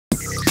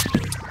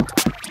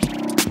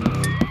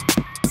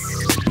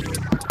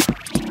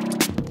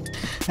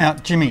Now,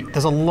 Jimmy,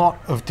 there's a lot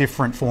of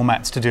different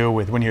formats to deal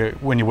with when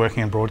you're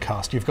working in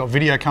broadcast. You've got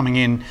video coming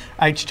in,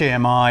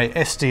 HDMI,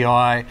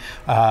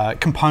 SDI,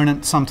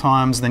 component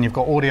sometimes. Then you've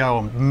got audio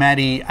on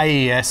MADI,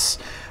 AES.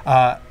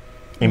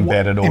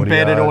 Embedded audio.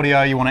 Embedded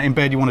audio, you want to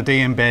embed, you want to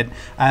de-embed,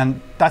 and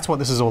that's what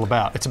this is all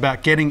about. It's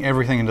about getting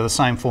everything into the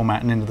same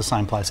format and into the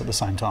same place at the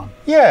same time.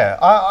 Yeah,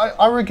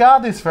 I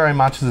regard this very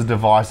much as a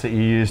device that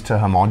you use to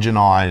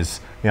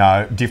homogenise,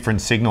 different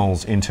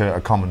signals into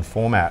a common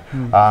format.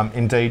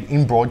 Indeed,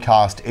 in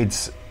broadcast,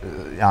 it's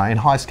in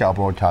high-scale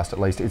broadcast at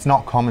least, it's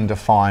not common to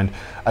find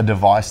a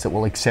device that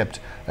will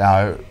accept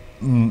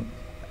an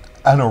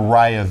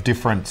array of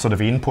different sort of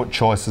input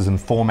choices and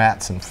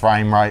formats and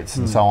frame rates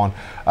and so on.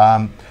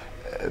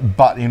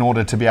 But in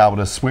order to be able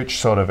to switch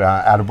sort of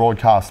at a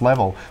broadcast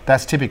level,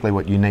 that's typically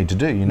what you need to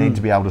do. You need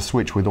to be able to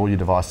switch with all your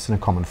devices in a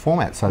common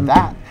format. So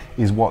that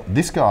is what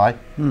this guy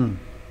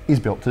is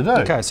built to do.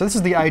 Okay, so this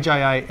is the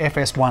AJA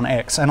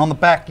FS1-X, and on the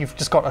back you've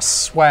just got a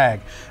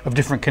swag of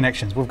different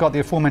connections. We've got the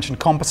aforementioned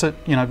composite,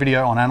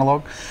 video on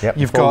analog. Yep,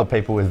 you've got all the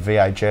people with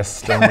VHS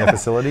still in their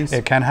facilities.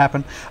 It can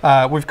happen.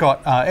 We've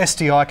got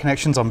SDI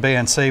connections on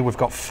BNC, we've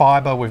got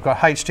fibre, we've got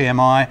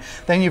HDMI,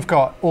 then you've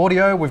got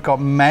audio, we've got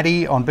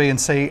MADI on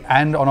BNC,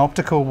 and on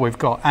optical we've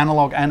got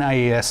analog and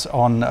AES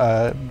on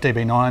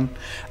DB9.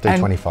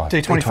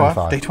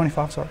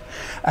 D25, sorry.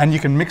 And you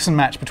can mix and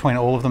match between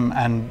all of them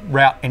and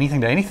route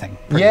anything to anything.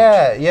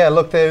 Yeah,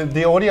 look,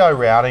 the audio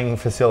routing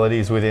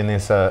facilities within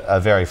this are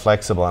very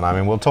flexible, and I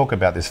mean, we'll talk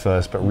about this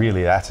first, but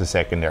really that's a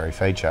secondary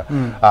feature.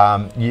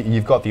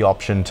 You've got the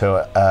option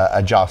to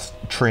adjust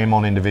trim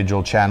on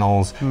individual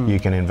channels, you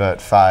can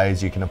invert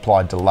phase, you can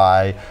apply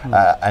delay,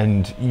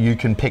 and you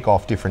can pick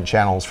off different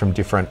channels from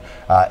different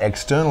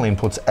external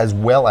inputs, as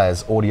well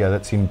as audio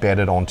that's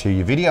embedded onto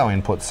your video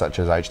inputs, such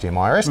as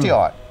HDMI or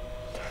SDI.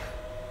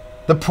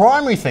 The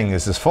primary thing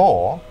this is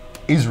for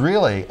is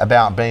really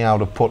about being able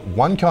to put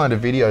one kind of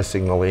video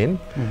signal in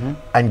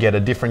and get a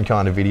different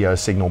kind of video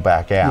signal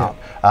back out,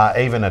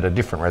 even at a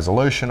different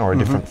resolution or a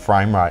different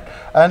frame rate.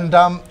 And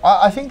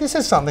I think this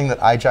is something that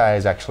AJA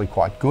is actually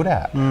quite good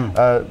at.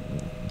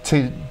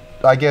 To,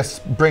 I guess,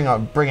 bring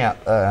out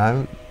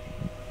the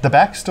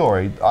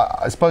backstory,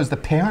 I suppose the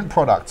parent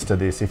products to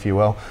this, if you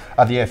will,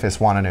 are the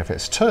FS1 and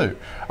FS2.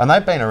 And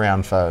they've been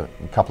around for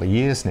a couple of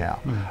years now.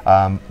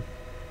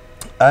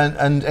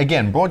 And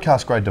again,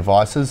 broadcast grade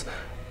devices,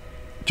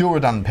 dual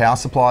redundant power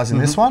supplies in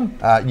this one.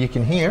 You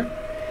can hear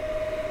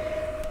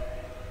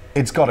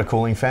it's got a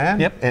cooling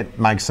fan. It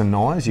makes some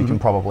noise. You can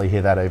probably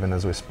hear that even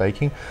as we're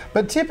speaking.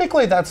 But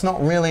typically that's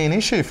not really an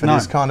issue for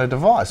this kind of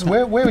device.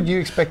 Where would you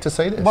expect to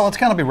see this? Well, it's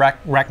going to be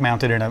rack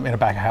mounted in a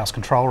back of house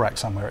control rack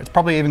somewhere. It's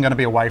probably even going to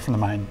be away from the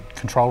main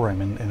control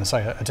room in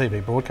say a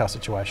TV broadcast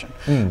situation.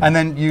 And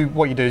then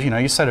what you do is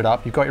you set it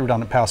up. You've got your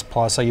redundant power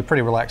supply, so you're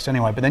pretty relaxed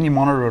anyway. But then you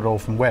monitor it all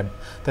from web.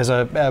 There's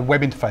a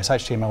web interface,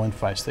 HTML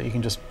interface, that you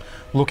can just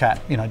look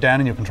at down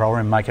in your control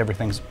room, make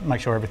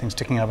sure everything's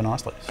ticking over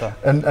nicely. So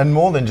and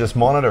more than just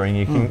monitoring,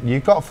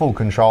 you've got full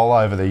control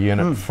over the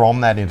unit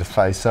from that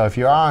interface. So if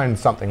you are in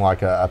something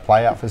like a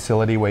playout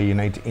facility where you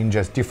need to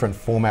ingest different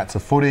formats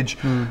of footage,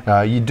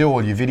 you do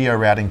all your video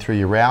routing through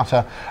your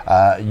router.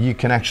 You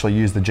can actually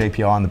use the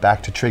GPI on the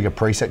back to trigger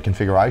preset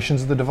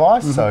configurations of the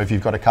device. So if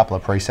you've got a couple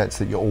of presets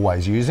that you're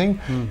always using,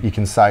 you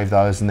can save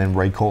those and then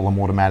recall them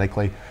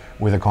automatically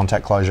with a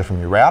contact closure from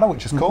your router,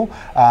 which is cool.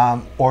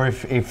 Or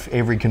if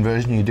every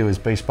conversion you do is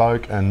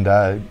bespoke and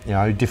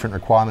different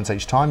requirements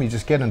each time, you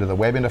just get into the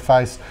web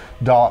interface,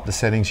 dial up the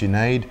settings you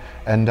need,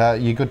 and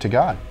you're good to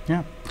go.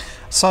 Yeah.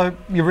 So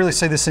you really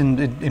see this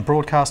in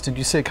broadcast. Did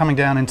you see it coming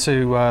down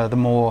into the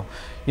more,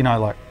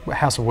 like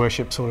house of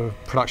worship sort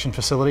of production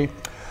facility?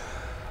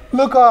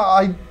 Look,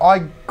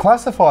 I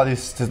classify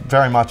this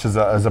very much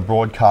as a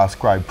broadcast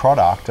grade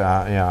product,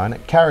 and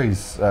it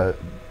carries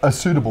a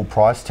suitable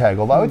price tag,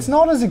 although it's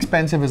not as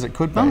expensive as it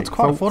could be. No, it's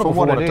quite affordable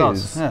for what it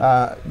does.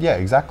 Yeah,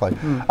 exactly.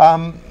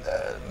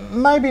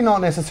 Maybe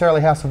not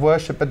necessarily house of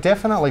worship, but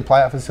definitely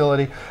playout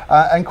facility,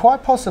 and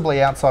quite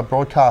possibly outside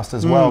broadcast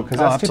as well, because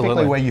that's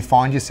typically where you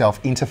find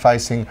yourself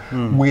interfacing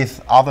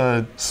with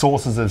other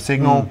sources of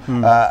signal,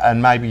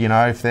 and maybe,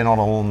 if they're not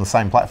all on the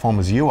same platform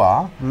as you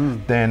are,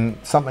 then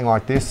something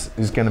like this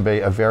is going to be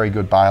a very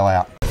good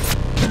bailout